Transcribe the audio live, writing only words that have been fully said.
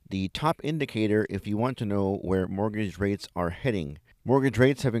the top indicator if you want to know where mortgage rates are heading. Mortgage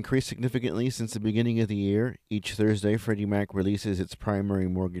rates have increased significantly since the beginning of the year. Each Thursday, Freddie Mac releases its primary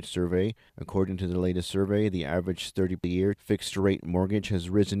mortgage survey. According to the latest survey, the average 30-year fixed-rate mortgage has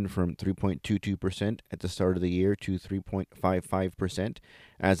risen from 3.22% at the start of the year to 3.55%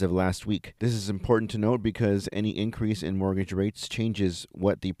 as of last week. This is important to note because any increase in mortgage rates changes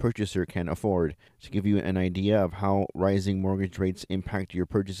what the purchaser can afford. To give you an idea of how rising mortgage rates impact your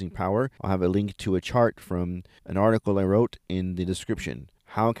purchasing power, I'll have a link to a chart from an article I wrote in the description.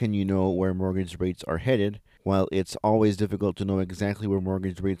 How can you know where mortgage rates are headed? While it's always difficult to know exactly where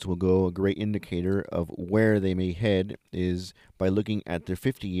mortgage rates will go, a great indicator of where they may head is by looking at the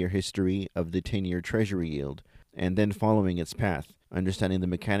 50-year history of the 10-year Treasury yield and then following its path. Understanding the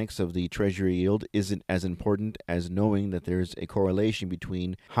mechanics of the Treasury yield isn't as important as knowing that there's a correlation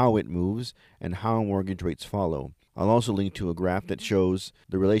between how it moves and how mortgage rates follow. I'll also link to a graph that shows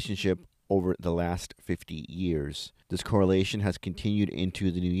the relationship over the last 50 years. This correlation has continued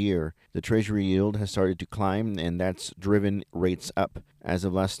into the new year. The Treasury yield has started to climb, and that's driven rates up. As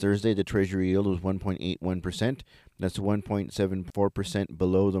of last Thursday, the Treasury yield was 1.81%. That's 1.74%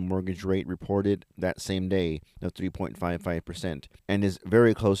 below the mortgage rate reported that same day of 3.55%, and is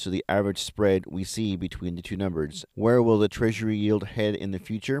very close to the average spread we see between the two numbers. Where will the Treasury yield head in the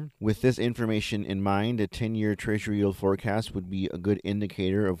future? With this information in mind, a 10-year Treasury yield forecast would be a good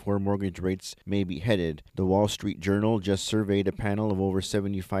indicator of where mortgage rates may be headed. The Wall Street Journal just surveyed a panel of over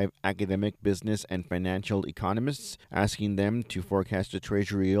 75 academic, business, and financial economists, asking them to forecast the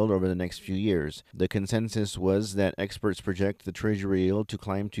Treasury yield over the next few years. The consensus was that experts project the Treasury yield to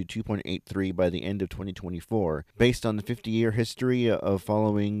climb to 2.83 by the end of 2024. Based on the 50-year history of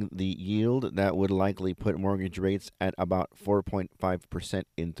following the yield, that would likely put mortgage rates at about 4.5%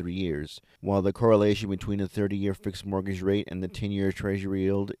 in 3 years. While the correlation between the 30-year fixed mortgage rate and the 10-year Treasury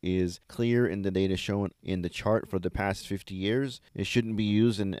yield is clear in the data shown in the chart for the past 50 years, it shouldn't be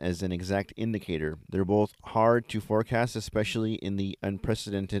used as an exact indicator. They're both hard to forecast, especially in the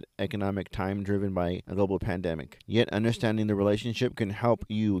unprecedented economic time driven by a global pandemic. Yet understanding the relationship can help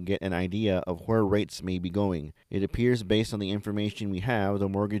you get an idea of where rates may be going. It appears based on the information we have, the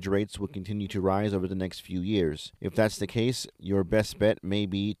mortgage rates will continue to rise over the next few years. If that's the case, your best bet may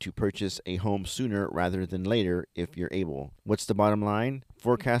be to purchase a home sooner rather than later if you're able. What's the bottom line?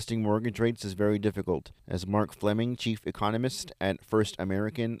 Forecasting mortgage rates is very difficult. As Mark Fleming, chief economist at First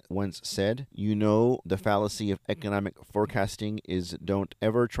American, once said, "You know, the fallacy of economic forecasting is don't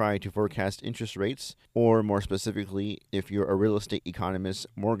ever try to forecast interest rates, or more specifically, if you're a real estate economist,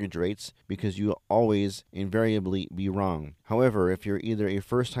 mortgage rates, because you'll always invariably be wrong." However, if you're either a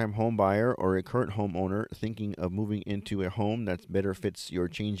first-time home buyer or a current homeowner thinking of moving into a home that better fits your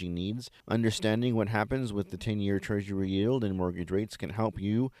changing needs, understanding what happens with the 10-year Treasury yield and mortgage rates can help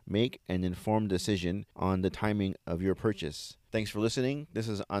you make an informed decision on the timing of your purchase. Thanks for listening. This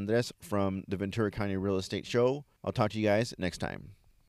is Andres from the Ventura County Real Estate Show. I'll talk to you guys next time.